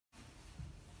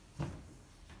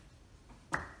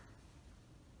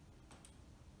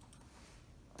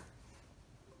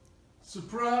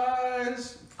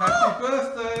Surprise! Happy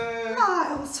birthday!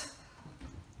 Miles!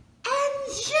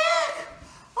 And Jack!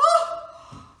 Oh,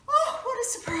 what a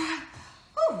surprise!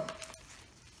 Oh,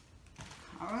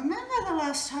 I remember the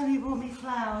last time you brought me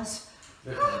flowers.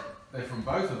 They're from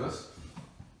both of us.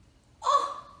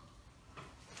 Oh,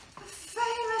 a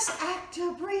famous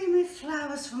actor bringing me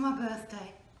flowers for my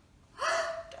birthday.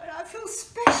 Don't I feel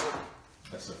special?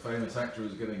 That's a famous actor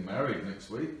who's getting married next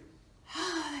week.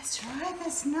 Oh, that's right.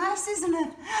 That's nice, isn't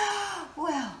it?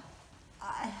 Well,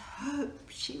 I hope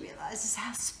she realises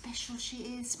how special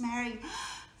she is marrying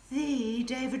the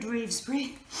David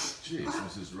Reevesbury. Jeez,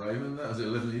 Mrs. Raymond, that was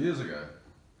 11 years ago.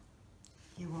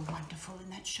 You were wonderful in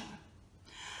that show.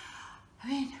 I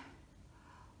mean,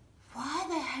 why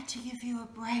they had to give you a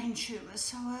brain tumour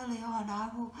so early on,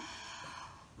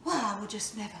 I will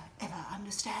just never, ever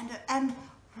understand it. And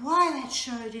why that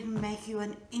show didn't make you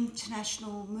an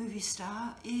international movie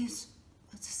star it's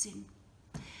a sin.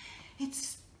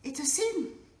 It's a sin.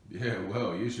 Yeah,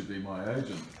 well, you should be my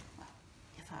agent.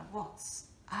 If I was,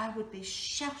 I would be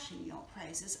shouting your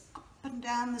praises up and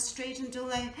down the street until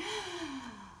they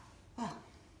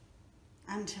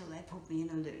put me in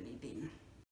a loony bin.